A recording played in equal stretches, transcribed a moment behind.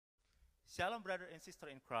Shalom, brother and sister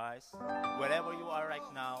in Christ. Wherever you are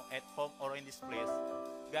right now, at home or in this place,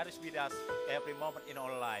 God is with us every moment in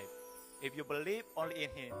our life. If you believe only in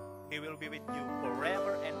Him, He will be with you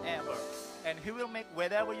forever and ever. And He will make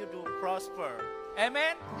whatever you do prosper.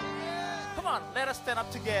 Amen? Come on, let us stand up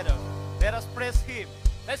together. Let us praise Him.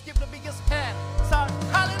 Let's give the biggest hand. Sound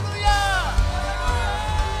hallelujah!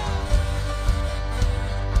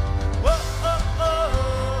 Whoa, oh, oh.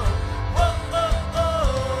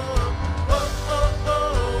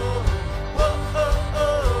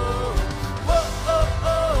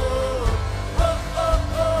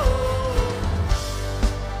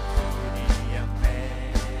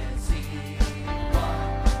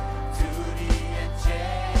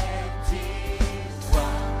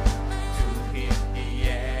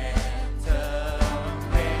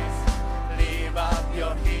 Place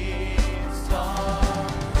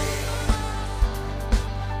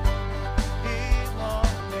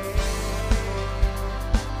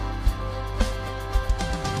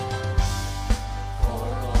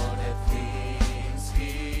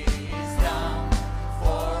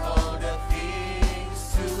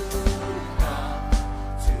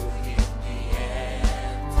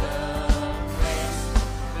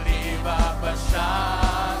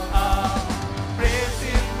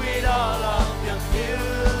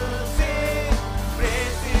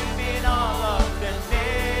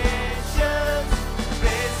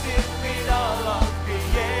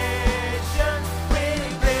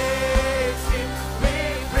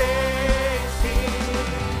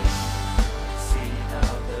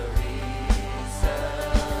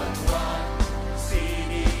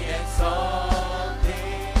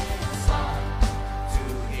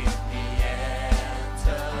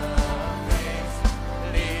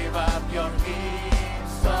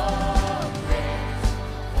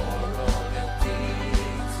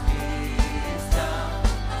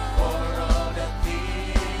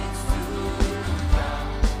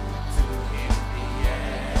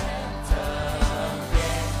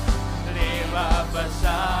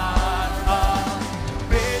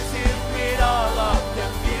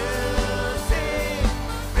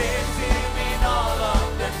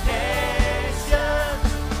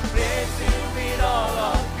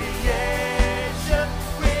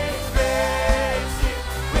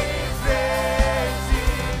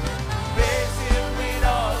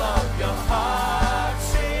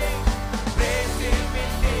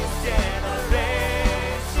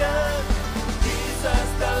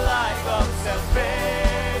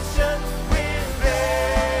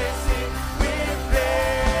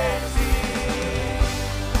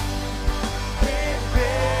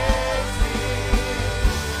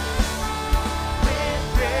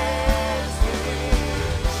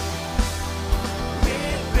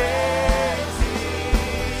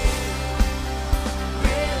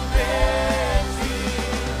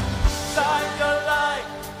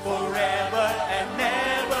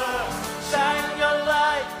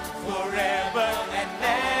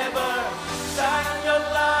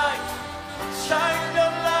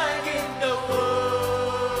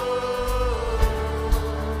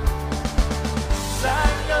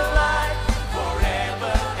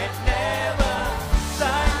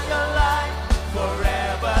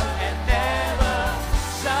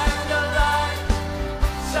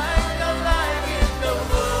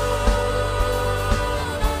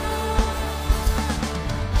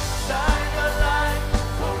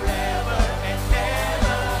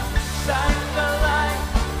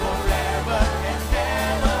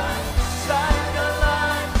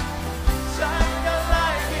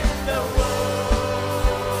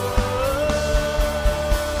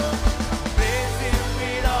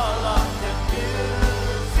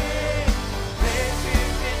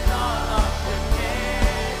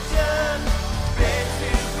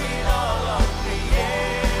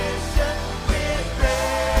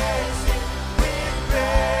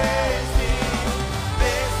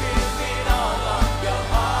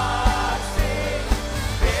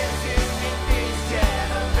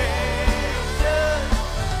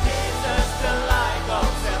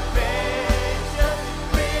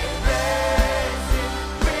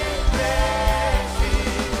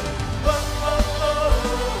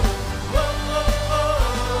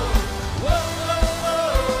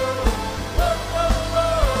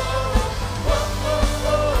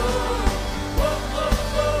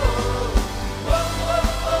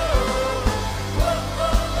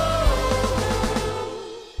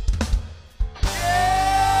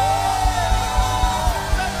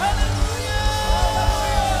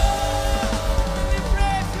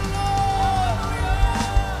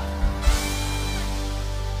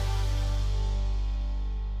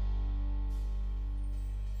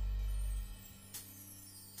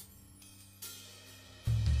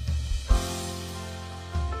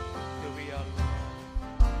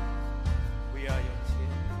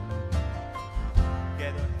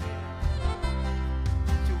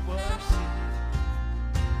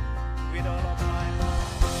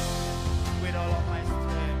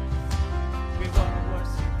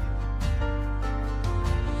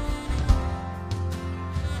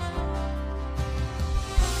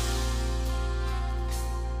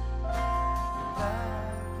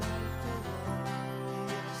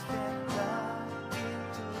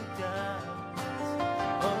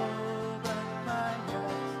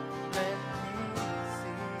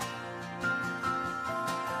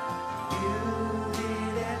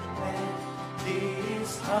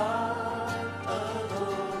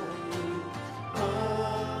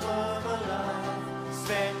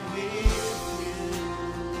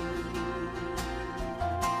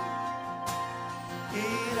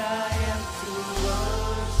I am to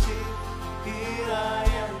worship. Here I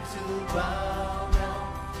am to bow down.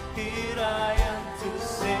 Here I am to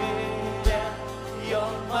say that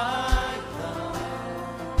you're my God.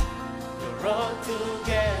 You're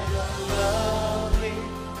altogether lovely,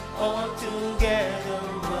 altogether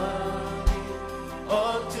worthy,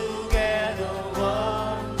 altogether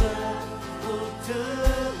wonderful to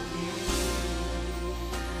me.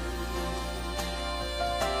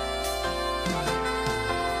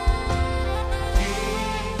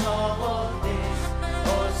 King of all days,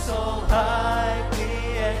 also highly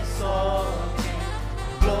exalted,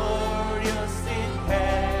 glorious in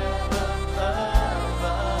heaven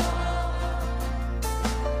above.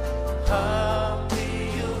 Humbly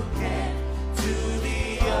you came to the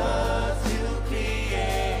earth you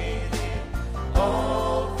created,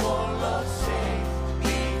 all for love's sake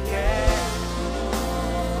became.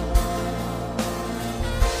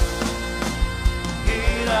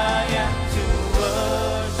 Here I am to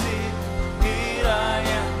worship, here I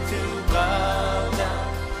am to bow down,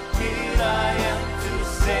 here I am to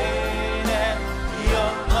say that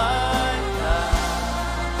you're my God.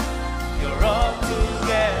 You're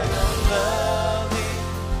altogether lovely,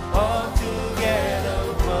 altogether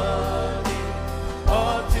worthy,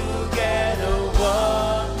 altogether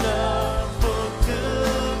wonderful to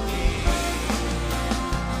me.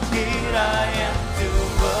 Here I am to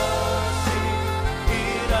worship,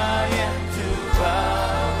 here I am to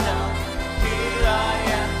bow down, here I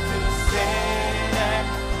am to say that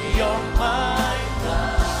you're my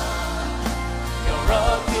God. You're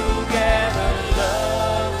altogether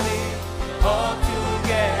lovely,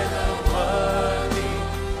 altogether worthy,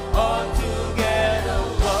 altogether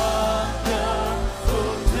wonderful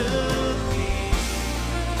to me.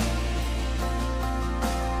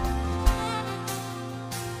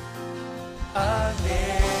 I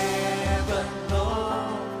never know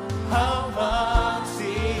how much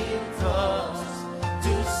it costs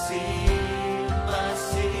to see my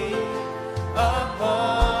sin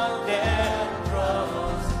upon that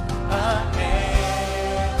cross. I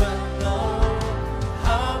never know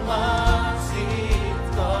how much it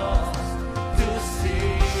costs to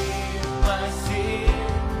see my sin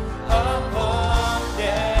upon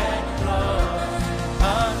that cross. I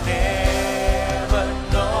never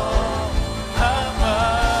know how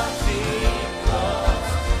much it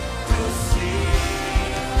costs to see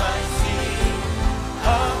my sin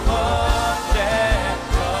upon that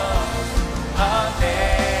cross. I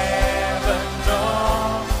never know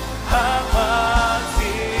how much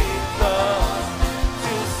it costs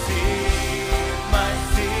to see my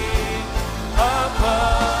sin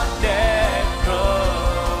upon that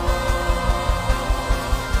cross.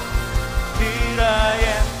 Here I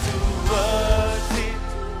am to worship,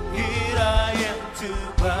 here I am to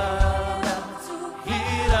bow down,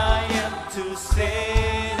 here I am to say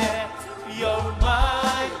that you're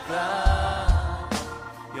my God.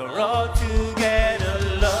 You're altogether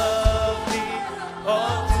lovely,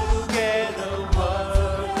 altogether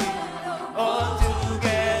worthy,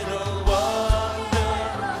 altogether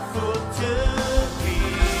wonderful to me.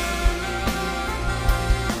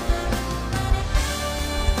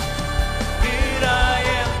 Here I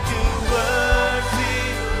am to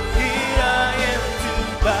worship, here I am to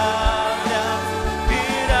bow down,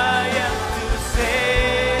 here I am to say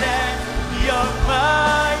that you're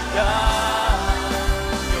my God.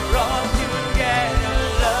 You're altogether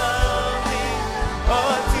lovely,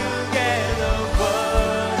 altogether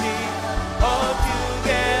worthy,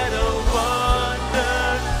 altogether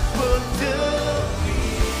wonderful to me.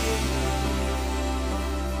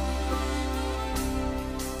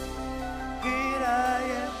 Here I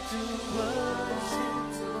am to worship,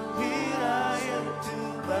 here I am to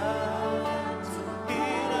bow down,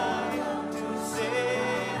 here I am to say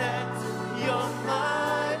that you're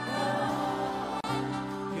my God.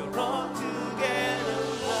 You're altogether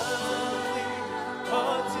lovely,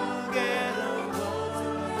 altogether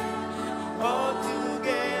worthy,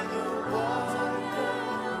 altogether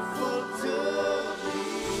wonderful to me.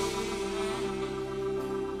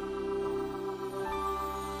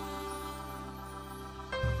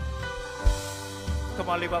 Come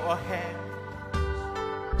on, lift up our hand.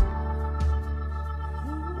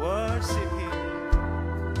 Worship Him.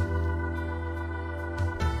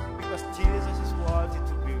 Because Jesus is worthy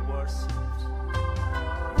to be worshipped.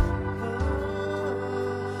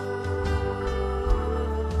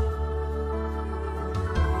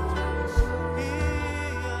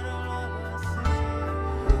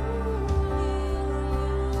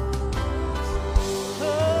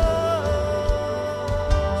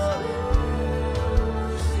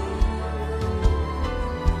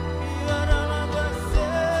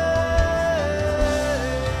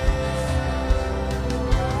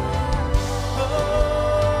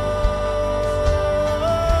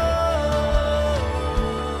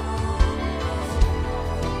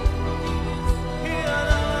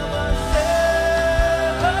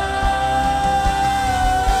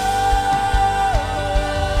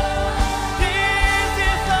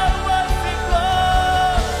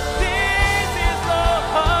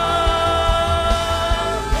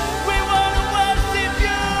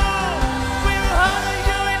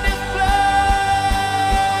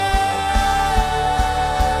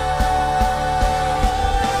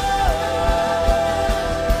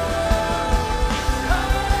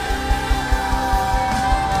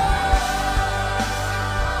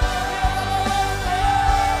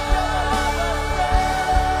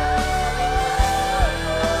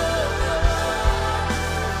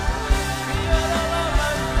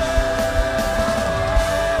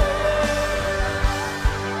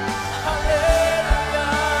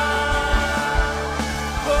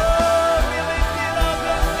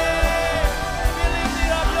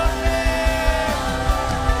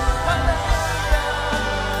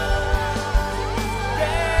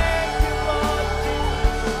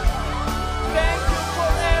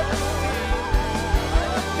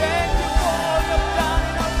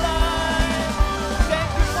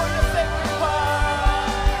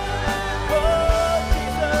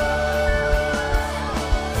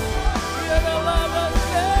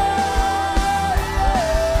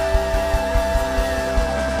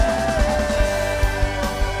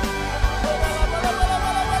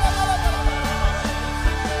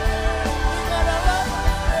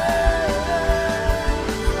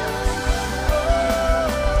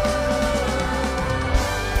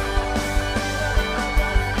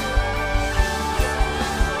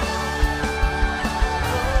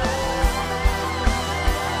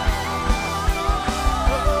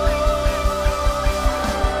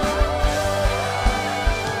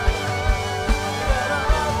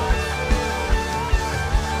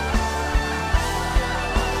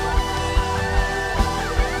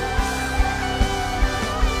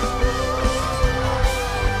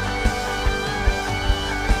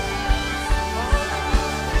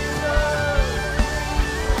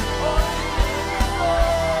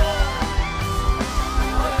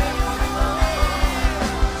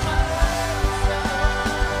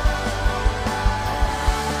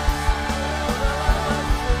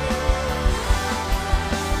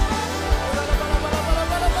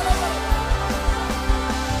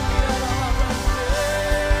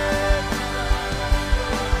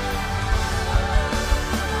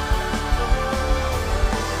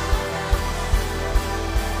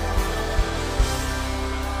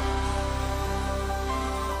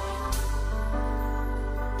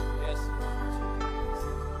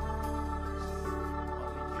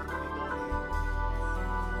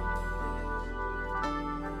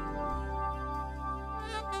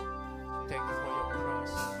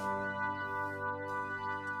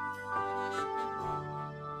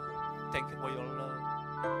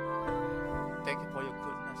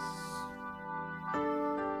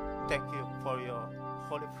 thank you for your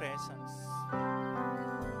holy presence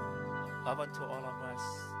upon to all of us.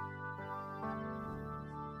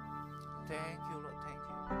 Thank you, Lord. Thank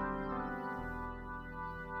you.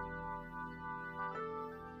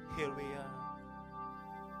 Here we are.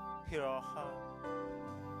 Here our heart.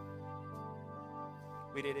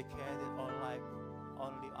 We dedicated our life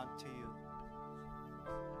only unto you.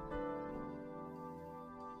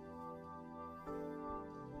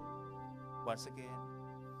 Once again,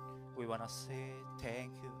 we want to say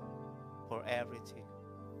thank you for everything,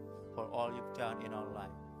 for all you've done in our life.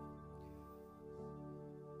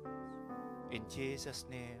 In Jesus'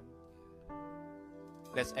 name,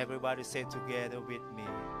 let's everybody say together with me,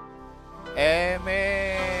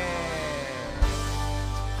 Amen.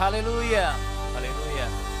 Hallelujah. Hallelujah.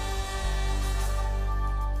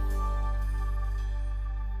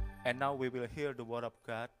 And now we will hear the word of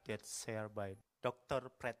God that's shared by Dr.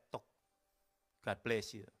 Chruch. God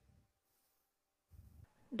bless you.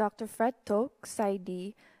 Dr. Fred Tok,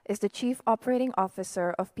 PsyD, is the Chief Operating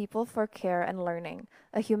Officer of People for Care and Learning,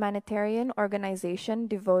 a humanitarian organization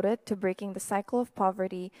devoted to breaking the cycle of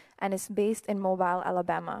poverty and is based in Mobile,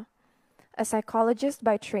 Alabama. A psychologist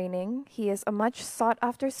by training, he is a much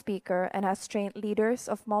sought-after speaker and has trained leaders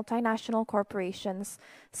of multinational corporations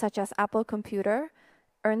such as Apple Computer,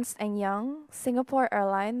 Ernst & Young, Singapore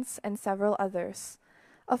Airlines, and several others.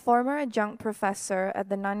 A former adjunct professor at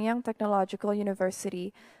the Nanyang Technological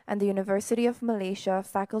University and the University of Malaysia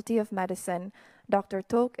Faculty of Medicine, Dr.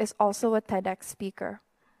 Tok is also a TEDx speaker.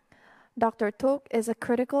 Dr. Tok is a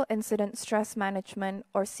Critical Incident Stress Management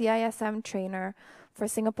or CISM trainer for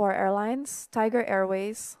Singapore Airlines, Tiger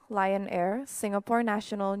Airways, Lion Air, Singapore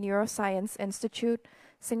National Neuroscience Institute,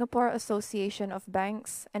 Singapore Association of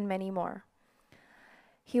Banks, and many more.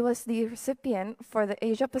 He was the recipient for the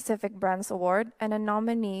Asia Pacific Brands Award and a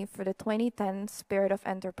nominee for the 2010 Spirit of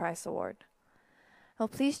Enterprise Award. Now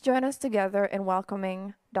please join us together in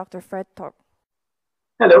welcoming Dr. Fred Tok.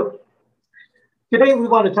 Hello. Today we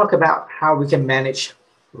want to talk about how we can manage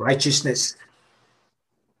righteousness.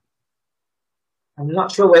 I'm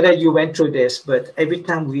not sure whether you went through this, but every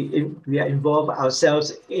time we are involved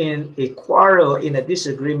ourselves in a quarrel, in a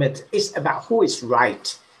disagreement, it's about who is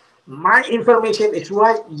right. My information is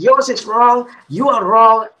right, yours is wrong, you are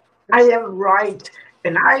wrong, I am right,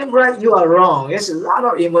 and I am right, you are wrong. There's a lot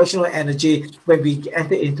of emotional energy when we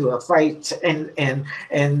enter into a fight and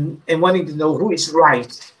wanting to know who is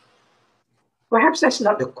right. Perhaps that's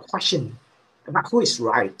not the question about who is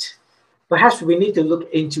right. Perhaps we need to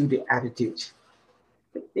look into the attitude.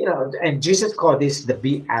 And Jesus called this the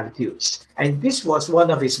Beatitudes. And this was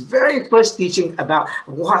one of his very first teaching about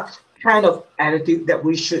what kind of attitude that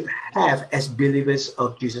we should have as believers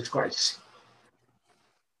of Jesus Christ.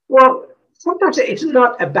 Well, sometimes it's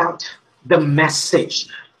not about the message.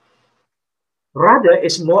 Rather,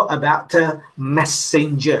 it's more about the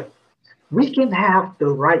messenger. We can have the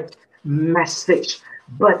right message,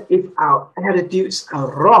 but if our attitudes are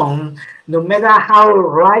wrong, no matter how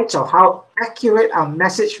right or how accurate our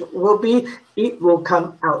message will be, it will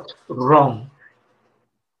come out wrong.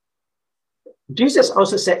 Jesus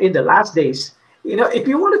also said in the last days, if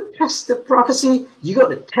you want to test the prophecy, you got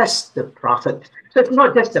to test the prophet. So it's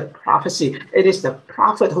not just the prophecy, it is the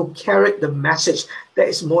prophet who carried the message that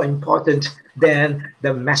is more important than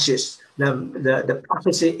the message, the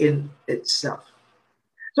prophecy in itself.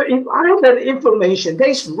 So if I have that information that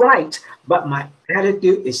is right, but my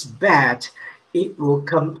attitude is bad, it will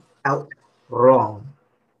come out wrong.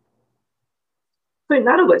 So in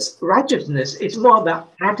other words, righteousness is more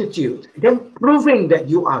about attitude than proving that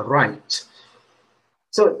you are right.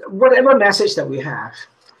 So whatever message that we have,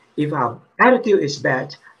 if our attitude is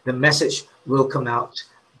bad, the message will come out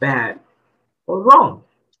bad or wrong.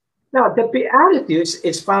 Now, the Beatitudes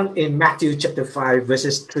is found in Matthew chapter 5,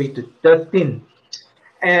 verses 3 to 13.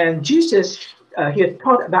 And Jesus here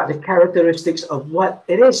taught about the characteristics of what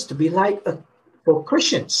it is to be like for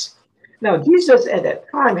Christians. Now, Jesus at that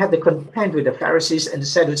time had to contend with the Pharisees and the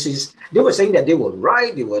Sadducees. They were saying that they were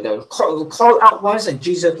right, they were called out once, and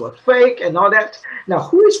Jesus was fake and all that. Now,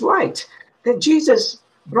 who is right? Then Jesus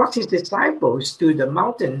brought his disciples to the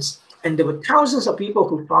mountains, and there were thousands of people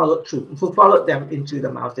who followed them into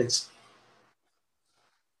the mountains.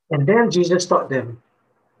 And then Jesus taught them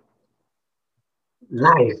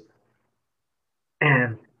life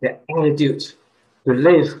and the attitude to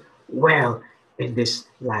live well in this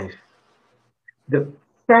life. The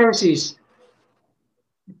Pharisees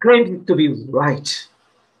claimed to be right.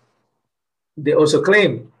 They also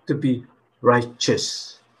claim to be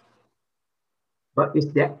righteous. But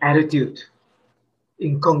is their attitude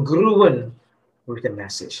incongruent with the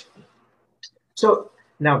message? So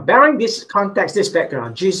Now, bearing this context, this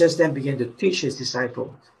background, Jesus then began to teach his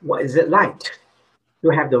disciples what is it like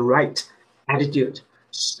to have the right attitude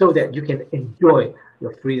so that you can enjoy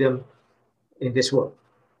your freedom in this world.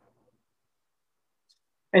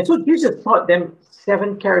 And so Jesus taught them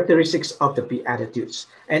 7 characteristics of the Beatitudes,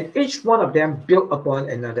 and each one of them built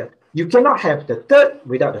upon another. You cannot have the third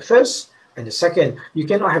without the first and the second. You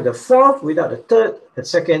cannot have the fourth without the third, the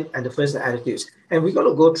second, and the first attitudes. And we got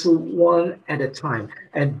to go through one at a time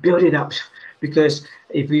and build it up. Because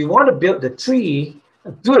if we want to build the tree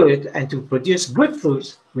good and to produce good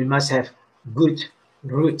fruits, we must have good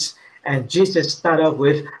roots. And Jesus started off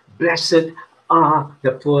with, blessed are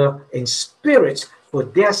the poor in spirit, for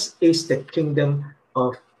theirs is the kingdom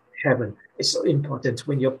of heaven. It's so important.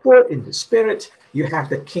 When you're poor in the spirit, you have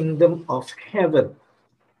the kingdom of heaven.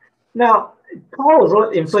 Now, Paul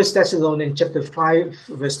wrote in 1 Thessalonians chapter 5,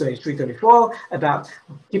 verse 23-24 about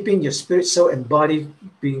keeping your spirit, soul, and body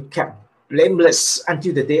being kept blameless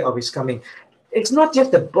until the day of his coming. It's not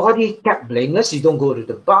just the body kept blameless. You don't go to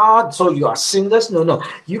the bar, so you are sinless. No.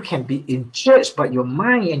 You can be in church, but your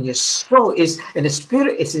mind and your soul is, and the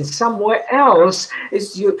spirit is in somewhere else.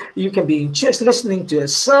 It's you can be in church listening to a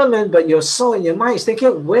sermon, but your soul and your mind is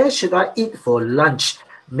thinking, where should I eat for lunch?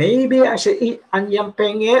 Maybe I should eat ayam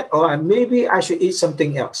penyet, or maybe I should eat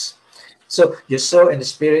something else. So your soul and the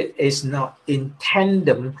spirit is not in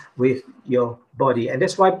tandem with your body. And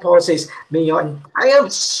that's why Paul says, may your entire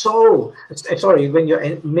soul,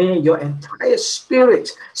 may your entire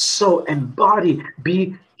spirit, soul, and body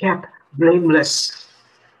be kept blameless.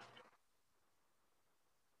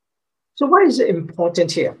 So why is it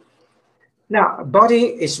important here? Now, body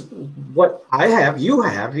is what I have, you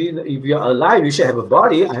have. If you're alive, you should have a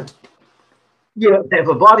body. You have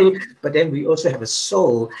a body, but then we also have a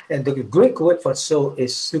soul. And the Greek word for soul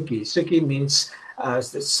is psyche. Psyche means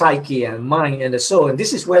the psyche and mind and the soul. And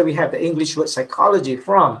this is where we have the English word psychology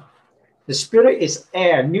from. The spirit is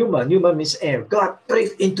air, pneuma. Pneuma means air. God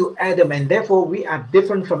breathed into Adam, and therefore we are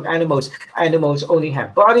different from animals. Animals only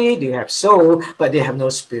have body, they have soul, but they have no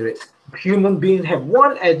spirit. Human beings have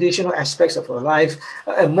one additional aspect of our life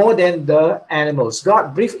more than the animals.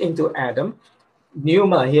 God breathed into Adam.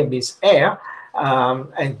 Pneuma here means air.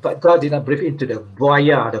 But God did not breathe into the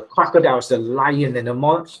buaya, the crocodiles, the lion, and the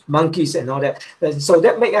monkeys, and all that. And so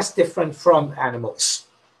that makes us different from animals.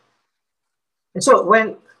 And so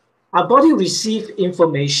when our body receives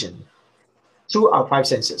information through our 5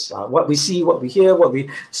 senses, what we see, what we hear, what we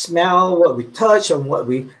smell, what we touch, and what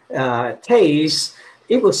we taste,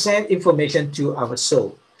 it will send information to our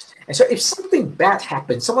soul. And so if something bad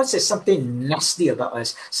happens, someone says something nasty about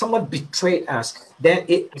us, someone betrayed us, then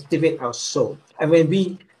it activates our soul. And when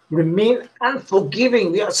we remain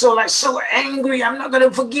unforgiving, we are so angry, I'm not going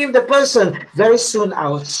to forgive the person, very soon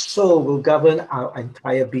our soul will govern our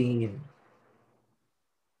entire being.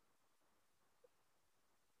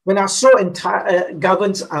 When our soul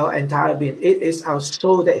governs our entire being, it is our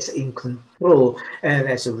soul that is in control. And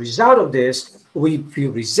as a result of this, we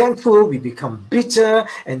feel resentful, we become bitter,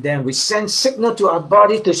 and then we send signal to our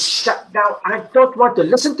body to shut down. I don't want to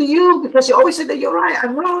listen to you because you always say that you're right,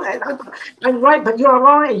 I'm wrong, and I'm right, but you are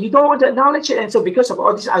wrong, and you don't want to acknowledge it. And so because of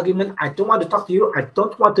all this argument, I don't want to talk to you. I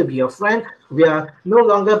don't want to be your friend. We are no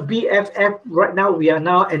longer BFF. Right now, we are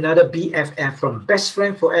now another BFF, from best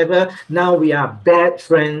friend forever. Now we are bad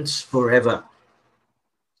friends forever.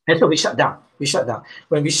 And so we shut down.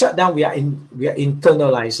 When we shut down, we are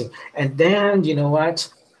internalizing. And then, you know what?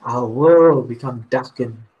 Our world becomes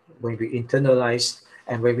darkened when we internalize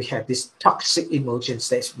and when we have these toxic emotions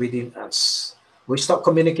that's within us. We stop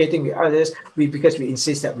communicating with others because we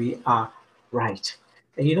insist that we are right.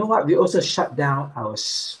 And you know what? We also shut down our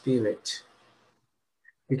spirit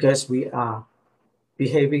because we are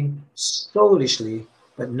behaving soulishly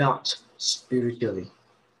but not spiritually.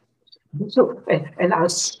 So, and our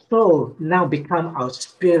soul now become our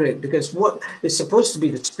spirit, because what is supposed to be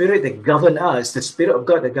the spirit that govern us, the spirit of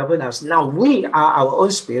God that govern us, now we are our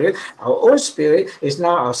own spirit. Our own spirit is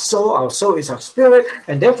now our soul is our spirit,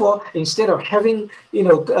 and therefore instead of having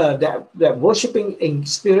that worshiping in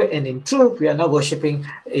spirit and in truth, we are now worshiping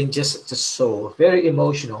in just the soul, very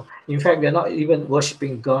emotional. In fact, we are not even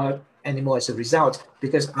worshiping God anymore as a result,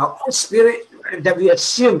 because our own spirit that we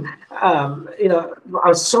assume,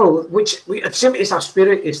 our soul, which we assume is our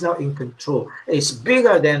spirit, is now in control. It's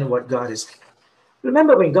bigger than what God is.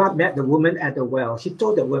 Remember when God met the woman at the well, he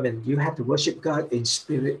told the woman, you have to worship God in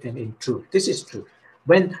spirit and in truth. This is true.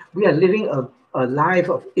 When we are living a life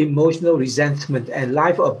of emotional resentment and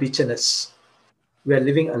life of bitterness, we are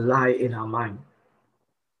living a lie in our mind.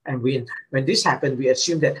 And when this happens, we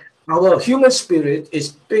assume that Our human spirit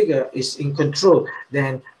is bigger, is in control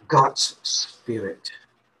than God's spirit.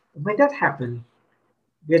 When that happens,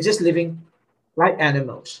 we are just living like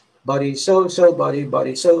animals. Body, soul, soul, body,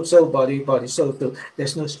 soul, soul, body, soul, soul.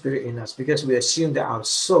 There's no spirit in us because we assume that our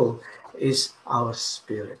soul is our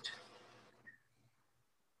spirit.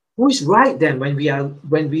 Who is right then when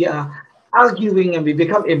we are arguing and we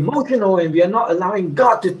become emotional and we are not allowing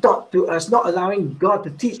God to talk to us, not allowing God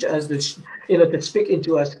to teach us, to speak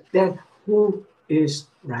into us? Then who is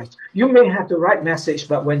right? You may have the right message,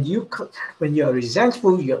 but when you are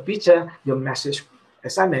resentful, you're bitter, your message,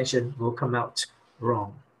 as I mentioned, will come out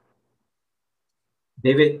wrong.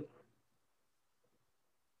 David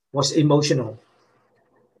was emotional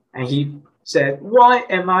and he said, "Why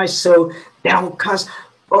am I so downcast?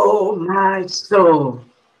 Oh, my soul."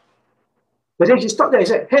 But then he stopped there and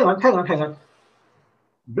said, hang on.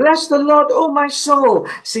 Bless the Lord, oh my soul.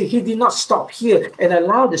 See, he did not stop here and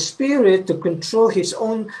allow the spirit to control his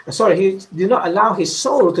own, he did not allow his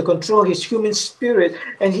soul to control his human spirit.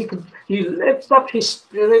 And he lifts up his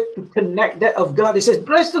spirit to connect that of God. He says,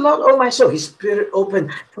 bless the Lord, oh my soul. His spirit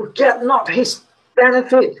open. Forget not his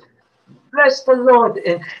benefit. Bless the Lord.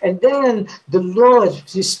 And then the Lord,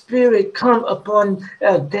 his spirit come upon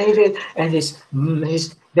David and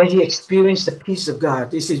then he experienced the peace of God.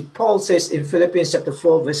 This is Paul says in Philippians chapter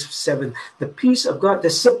 4, verse 7, the peace of God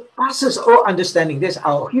that surpasses all understanding. There's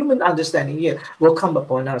our human understanding here will come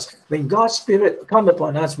upon us. When God's spirit come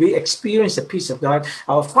upon us, we experience the peace of God.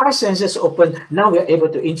 Our five senses open. Now we're able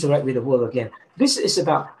to interact with the world again. This is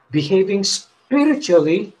about behaving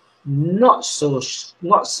spiritually, not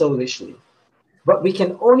soulishly. But we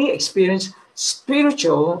can only experience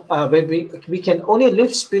spiritual when we can only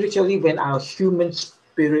live spiritually when our human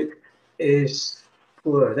spirit is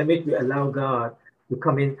poor. That means we allow God to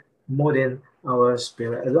come in more than our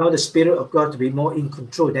spirit. Allow the spirit of God to be more in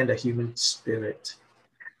control than the human spirit.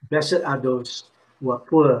 Blessed are those who are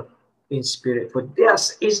poor in spirit, for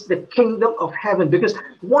theirs is the kingdom of heaven. Because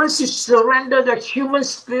once you surrender the human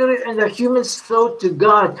spirit and the human soul to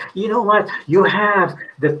God, you know what? You have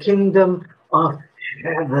the kingdom of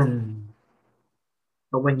heaven.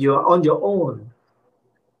 But when you are on your own,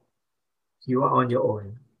 you are on your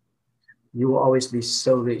own. You will always be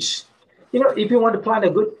so rich. If you want to plant a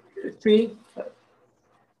good tree,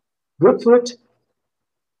 good fruit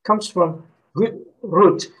comes from good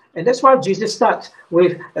root. And that's why Jesus starts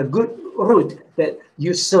with a good root, that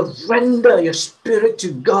you surrender your spirit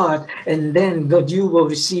to God, and then God, you will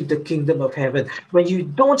receive the kingdom of heaven. When you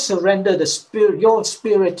don't surrender your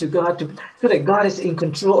spirit to God, so that God is in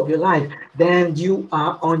control of your life, then you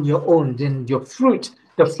are on your own. Then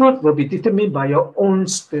the fruit will be determined by your own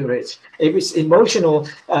spirit. If it's emotional,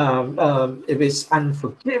 if it's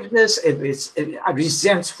unforgiveness, if it's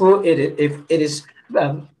resentful, if it is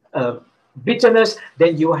bitterness,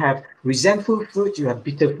 then you have resentful fruit, you have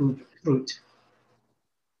bitter fruit.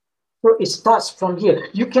 So it starts from here.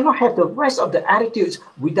 You cannot have the rest of the attitudes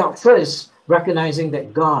without first recognizing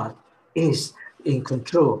that God is in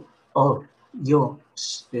control of your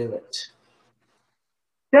spirit.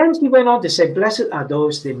 Then he went on to say, blessed are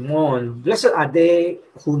those they mourn. Blessed are they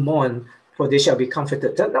who mourn, for they shall be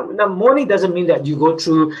comforted. Now, mourning doesn't mean that you go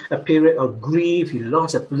through a period of grief, you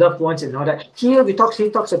lost loved ones and all that. Here he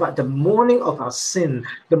talks about the mourning of our sin,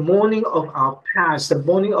 the mourning of our past, the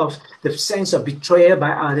mourning of the sense of betrayal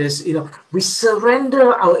by others. We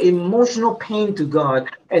surrender our emotional pain to God,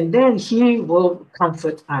 and then he will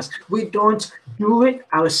comfort us. We don't do it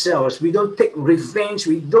ourselves. We don't take revenge.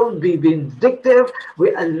 We don't be vindictive.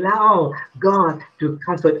 We allow God to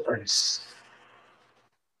comfort us.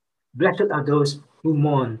 Blessed are those who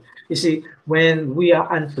mourn. You see, when we are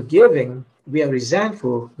unforgiving, we are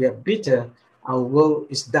resentful, we are bitter, our world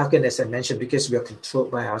is darkened, as I mentioned, because we are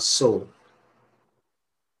controlled by our soul.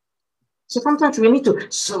 So sometimes we need to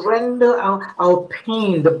surrender our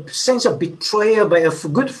pain, the sense of betrayal by a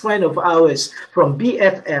good friend of ours, from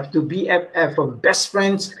BFF to BFF, from best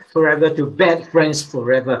friends forever to bad friends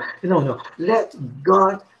forever. No. Let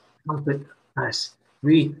God comfort us.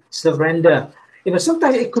 We surrender.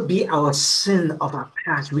 Sometimes it could be our sin of our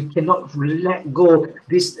past. We cannot let go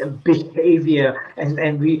this behavior,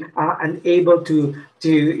 and we are unable to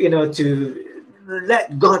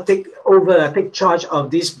let God take charge of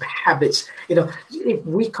these habits. If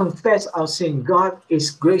we confess our sin, God is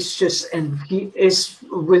gracious and he is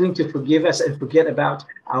willing to forgive us and forget about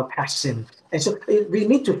our past sin. And so we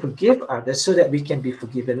need to forgive others so that we can be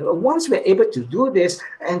forgiven. Once we're able to do this,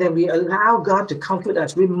 and then we allow God to comfort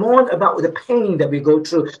us, we mourn about the pain that we go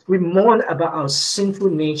through. We mourn about our sinful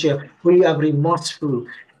nature. We are remorseful.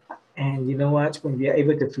 And you know what? When we are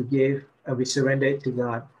able to forgive, we surrender it to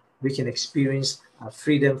God, we can experience our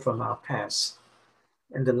freedom from our past.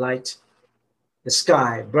 And the light, the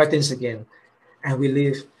sky brightens again, and we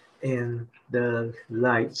live in the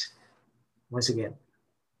light once again.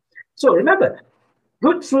 So remember,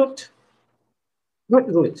 good fruit,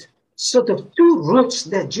 good root. So the two roots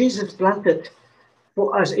that Jesus planted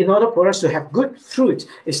for us, in order for us to have good fruit,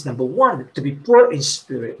 is number one, to be poor in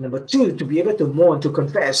spirit. Number two, to be able to mourn, to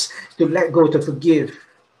confess, to let go, to forgive.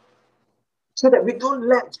 So that we don't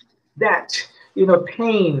let that,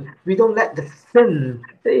 pain, we don't let the sin,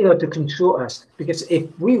 to control us. Because if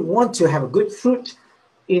we want to have a good fruit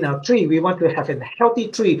in our tree, we want to have a healthy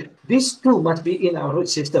tree, these two must be in our root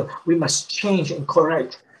system. We must change and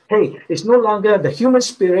correct. Hey, it's no longer the human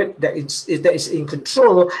spirit that is in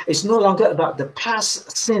control. It's no longer about the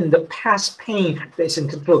past sin, the past pain that is in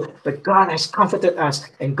control. But God has comforted us,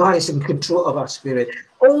 and God is in control of our spirit.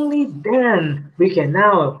 Only then we can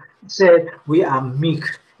now say we are meek.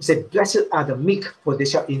 He said, "Blessed are the meek, for they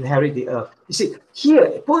shall inherit the earth." You see,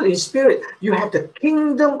 here, poor in spirit, you have the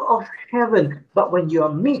kingdom of heaven. But when you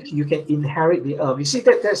are meek, you can inherit the earth. You see,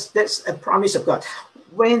 that's a promise of God.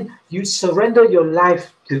 When you surrender your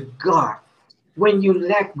life to God, when you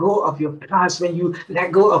let go of your past, when you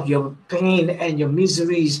let go of your pain and your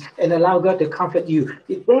miseries and allow God to comfort you,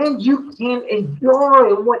 then you can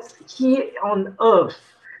enjoy what's here on earth.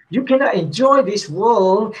 You cannot enjoy this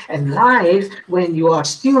world and life when you are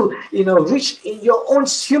still, rich in your own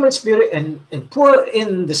human spirit and poor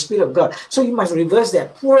in the spirit of God. So you must reverse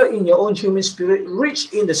that. Poor in your own human spirit,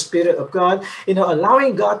 rich in the spirit of God,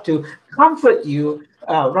 allowing God to comfort you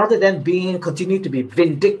rather than continue to be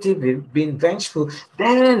vindictive, being vengeful.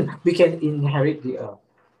 Then we can inherit the earth.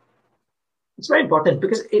 It's very important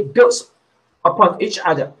because it builds upon each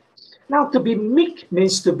other. Now, to be meek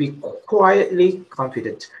means to be quietly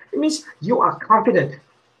confident. It means you are confident,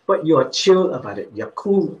 but you are chill about it. You're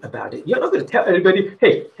cool about it. You're not going to tell everybody,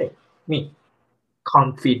 hey, me,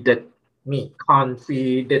 confident, me,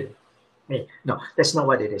 confident, me. No, that's not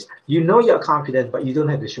what it is. You know you're confident, but you don't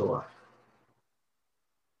have to show off.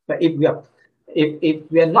 But if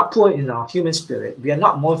we are not poor in our human spirit, we are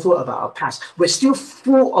not mournful about our past, we're still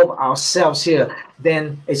full of ourselves here,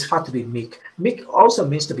 then it's hard to be meek. Meek also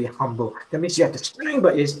means to be humble. That means you have the strength,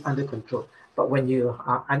 but it's under control. But when you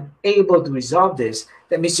are unable to resolve this,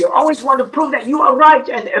 that means you always want to prove that you are right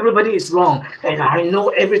and everybody is wrong. And I know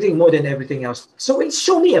everything more than everything else. So when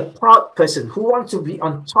show me a proud person who wants to be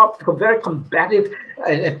on top, very combative,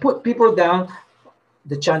 and put people down,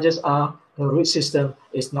 the chances are the root system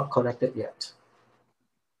is not corrected yet.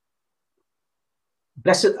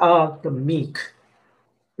 Blessed are the meek,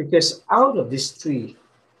 because out of this tree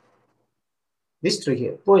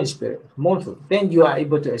here, poor in spirit, mournful, then you are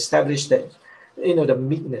able to establish that, the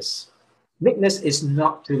meekness. Meekness is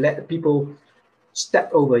not to let people step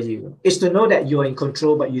over you. It's to know that you are in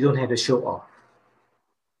control, but you don't have to show off.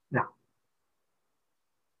 Now,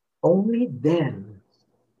 only then,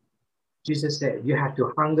 Jesus said, you have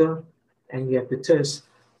to hunger and you have to thirst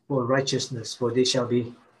for righteousness, for they shall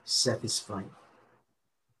be satisfied.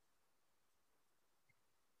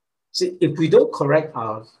 See, if we don't correct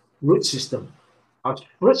our root system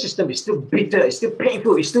is still bitter, it's still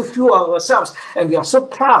painful, it's still full of ourselves, and we are so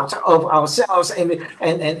proud of ourselves,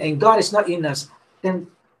 and God is not in us, then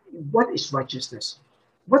what is righteousness?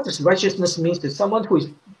 What does righteousness mean to someone who is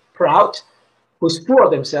proud, who's full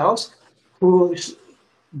of themselves, whose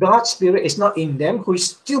God's spirit is not in them, who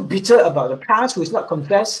is still bitter about the past, who is not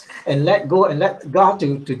confessed and let go and let God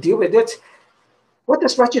to deal with it? What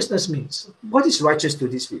does righteousness mean? What is righteous to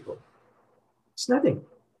these people? It's nothing.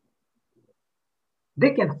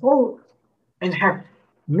 They can hold and have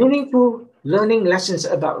meaningful learning lessons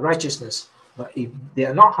about righteousness. But if they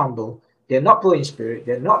are not humble, they're not poor in spirit,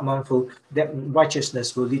 they're not mindful, that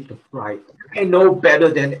righteousness will lead to pride. I know better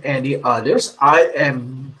than any others. I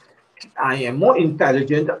am more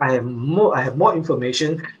intelligent. I have more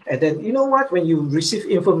information. And then you know what? When you receive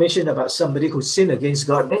information about somebody who sinned against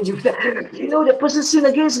God, then the person sinned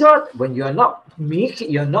against God. When you are not meek,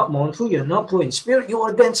 you're not mournful, you're not poor in spirit, you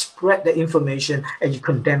will then spread the information and you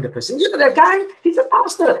condemn the person. That guy, he's a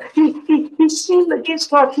pastor. He sinned against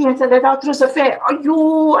God. He has an adulterous affair.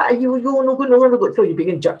 You no good, no good. So you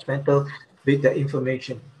begin judgmental with the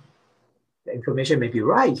information. The information may be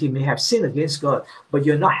right. He may have sinned against God, but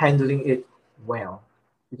you're not handling it well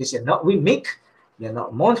because you're not meek, you're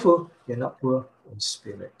not mournful, you're not poor in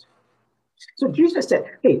spirit. So Jesus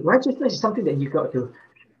said, hey, righteousness is something that you got to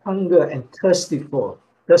hunger and thirsting for.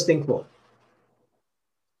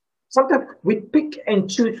 Sometimes we pick and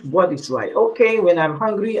choose what is right. Okay, when I'm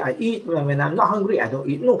hungry, I eat. When I'm not hungry, I don't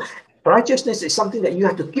eat. No, Righteousness is something that you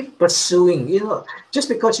have to keep pursuing. Just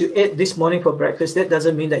because you ate this morning for breakfast, that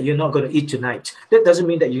doesn't mean that you're not going to eat tonight. That doesn't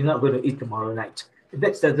mean that you're not going to eat tomorrow night.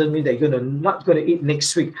 That doesn't mean that you're not going to eat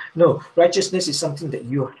next week. No, righteousness is something that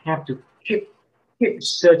you have to keep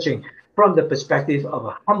searching from the perspective of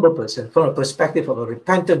a humble person, from a perspective of a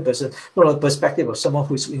repentant person, from a perspective of someone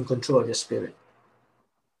who's in control of their spirit.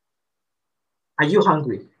 Are you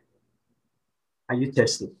hungry? Are you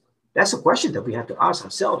thirsty? That's a question that we have to ask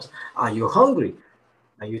ourselves. Are you hungry?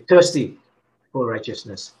 Are you thirsty for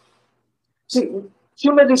righteousness? See,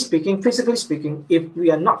 humanly speaking, physically speaking, if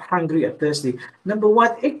we are not hungry or thirsty, number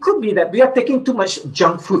one, it could be that we are taking too much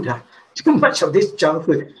junk food, too much of this junk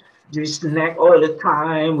food. We snack all the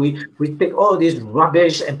time. We take all this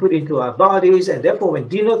rubbish and put into our bodies, and therefore when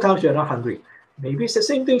dinner comes, we're not hungry. Maybe it's the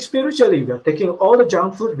same thing spiritually. We're taking all the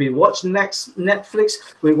junk food. We watch Netflix.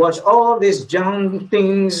 We watch all these junk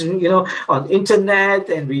things, on internet,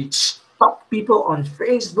 and we stalk people on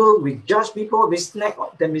Facebook. We judge people. We snack.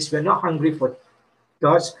 That means we're not hungry for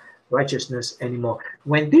God's righteousness anymore.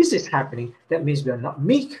 When this is happening, that means we're not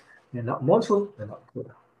meek. We're not mournful. We're not good.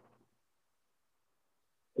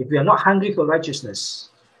 If we are not hungry for righteousness,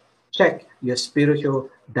 check your spiritual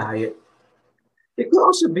diet. It could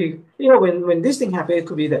also be, when this thing happens, it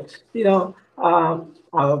could be that, we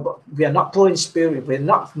are not poor in spirit, we're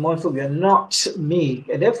not mournful, we are not meek,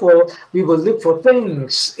 and therefore we will look for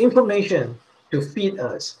things, information to feed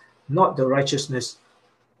us, not the righteousness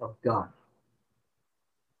of God.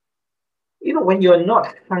 When you're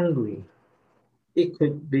not hungry, it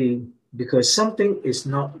could be because something is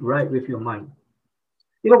not right with your mind.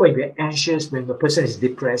 When we're anxious, when the person is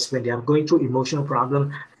depressed, when they are going through emotional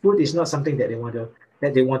problem, food is not something that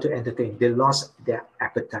they want to entertain. They lost their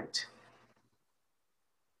appetite.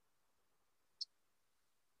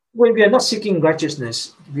 When we are not seeking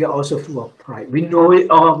righteousness, we are also full of pride. We know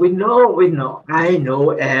it all. We know. I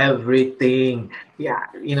know everything. Yeah,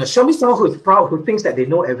 show me someone who is proud, who thinks that they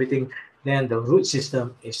know everything, then the root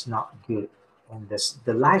system is not good. And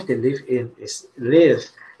the life they live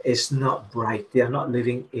is not bright. They are not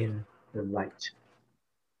living in the light.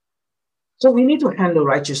 So we need to handle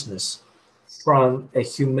righteousness from a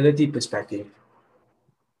humility perspective.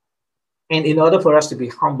 And in order for us to be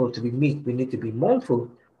humble, to be meek, we need to be mournful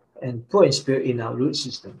and poor in spirit in our root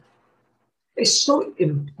system. It's so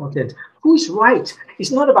important. Who is right?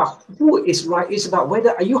 It's not about who is right. It's about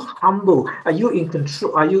whether are you humble? Are you in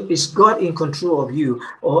control? Is God in control of you?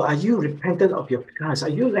 Or are you repentant of your past? Are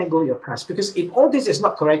you let go of your past? Because if all this is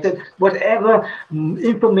not corrected, whatever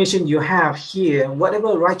information you have here,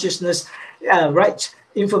 whatever righteousness, right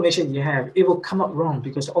information you have, it will come up wrong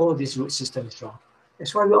because all of this root system is wrong.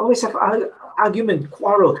 That's why we always have argument,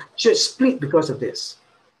 quarrel, church split because of this.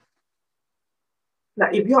 Now,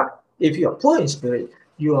 if you're poor in spirit,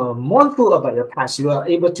 you are mournful about your past. You are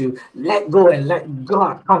able to let go and let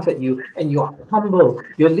God comfort you, and you are humble.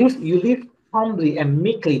 You live humbly and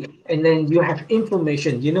meekly, and then you have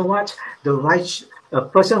information. You know what? A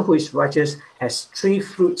person who is righteous has 3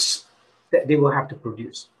 fruits that they will have to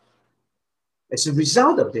produce. As a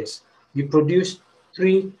result of this, you produce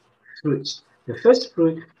 3 fruits. The first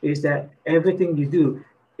fruit is that everything you do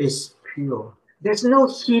is pure. There's no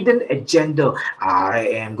hidden agenda. I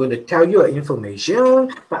am going to tell you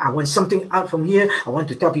information, but I want something out from here. I want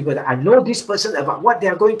to tell people that I know this person about what they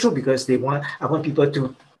are going through because I want people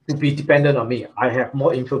to be dependent on me. I have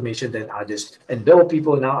more information than others. And those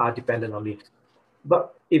people now are dependent on me.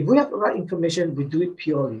 But if we have the right information, we do it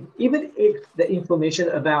purely. Even if the information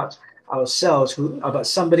about ourselves, about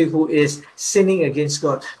somebody who is sinning against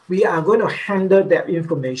God, we are going to handle that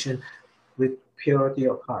information with purity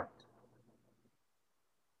of heart.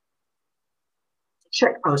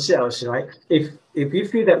 Check ourselves, right? If you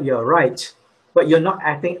feel that you're right, but you're not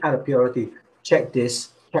acting out of purity, check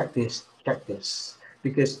this.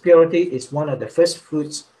 Because purity is one of the first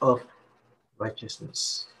fruits of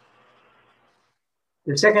righteousness.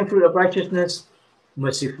 The second fruit of righteousness,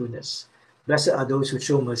 mercifulness. Blessed are those who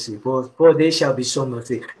show mercy, for they shall be shown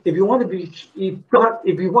mercy. If you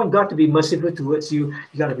want God to be merciful towards you,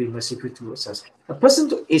 you got to be merciful towards us. A person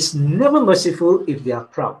is never merciful if they are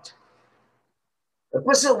proud. A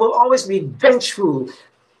person will always be vengeful,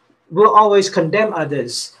 will always condemn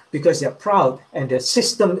others because they're proud and their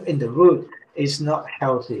system in the root is not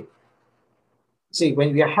healthy. See,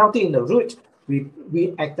 when we are healthy in the root,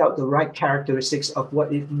 we act out the right characteristics of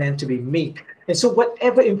what it meant to be meek. And so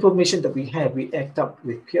whatever information that we have, we act up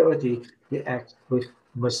with purity, we act with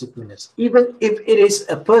mercifulness. Even if it is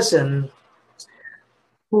a person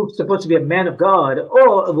who's supposed to be a man of God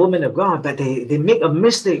or a woman of God, but they make a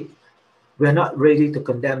mistake, we're not ready to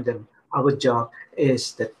condemn them. Our job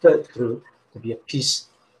is the third fruit, to be a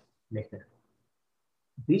peacemaker.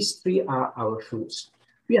 These three are our fruits.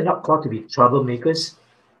 We are not called to be troublemakers.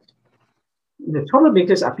 The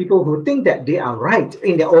troublemakers are people who think that they are right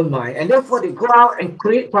in their own mind, and therefore they go out and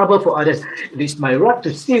create trouble for others. It's my right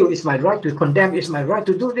to steal. It's my right to condemn. It's my right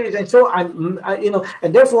to do this, and so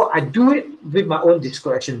and therefore I do it with my own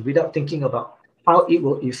discretion without thinking about how it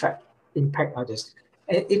will impact others.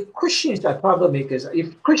 And if Christians are troublemakers,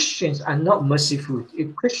 if Christians are not merciful,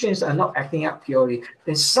 if Christians are not acting out purely,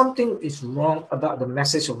 then something is wrong about the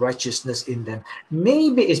message of righteousness in them.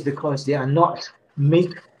 Maybe it's because they are not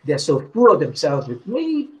meek, they're so full of themselves.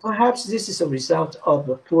 Maybe perhaps this is a result of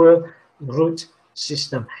a poor root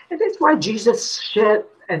system. And that's why Jesus shared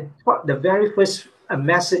and taught the very first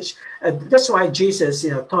message. That's why Jesus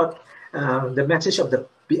taught the message of the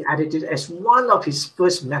Beatitudes as one of his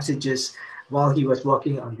first messages while he was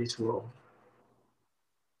walking on this world.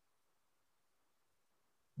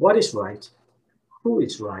 What is right? Who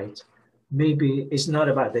is right? Maybe it's not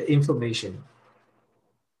about the information.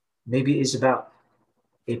 Maybe it's about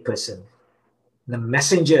a person. The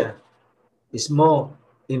messenger is more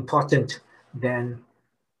important than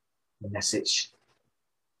the message.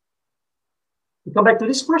 We come back to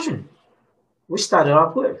this question. We started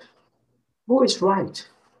off with, who is right?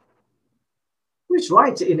 Who is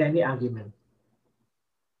right in any argument?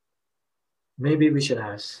 Maybe we should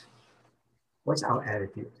ask, what's our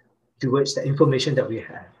attitude towards the information that we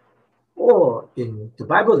have? Or in the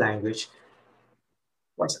Bible language,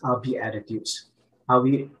 what's our beatitudes? Are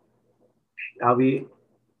we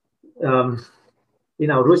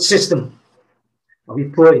in our root system? Are we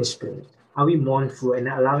poor in spirit? Are we mournful and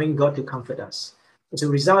allowing God to comfort us? As a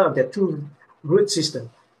result of that two root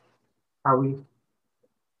system, are we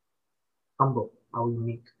humble? Are we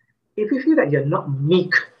meek? If you feel that you're not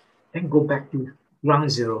meek, then go back to ground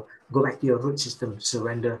zero. Go back to your root system.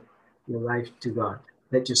 Surrender your life to God.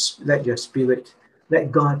 Let your spirit, let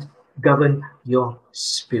God govern your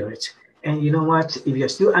spirit. And you know what? If you're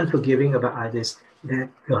still unforgiving about others, let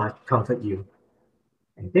God comfort you.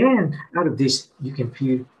 And then out of this, you can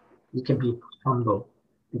be humble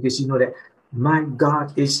because you know that my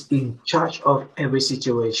God is in charge of every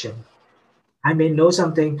situation. I may know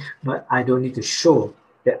something, but I don't need to show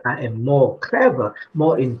that I am more clever,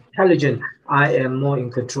 more intelligent. I am more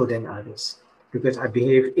in control than others because I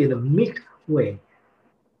behave in a meek way.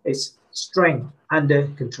 It's strength under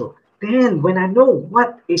control. Then, when I know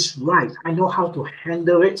what is right, I know how to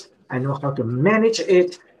handle it, I know how to manage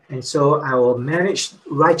it, and so I will manage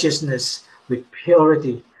righteousness with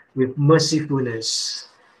purity, with mercifulness,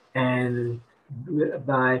 and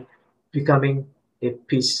by becoming a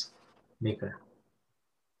peacemaker.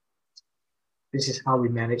 This is how we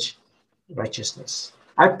manage righteousness.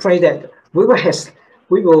 I pray that we will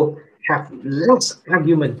have less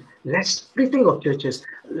argument, less splitting of churches,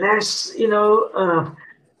 less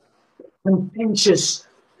contentious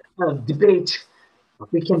debate.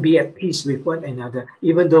 We can be at peace with one another,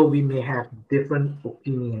 even though we may have different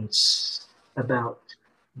opinions about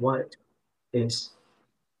what is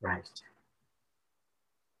right.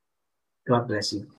 God bless you.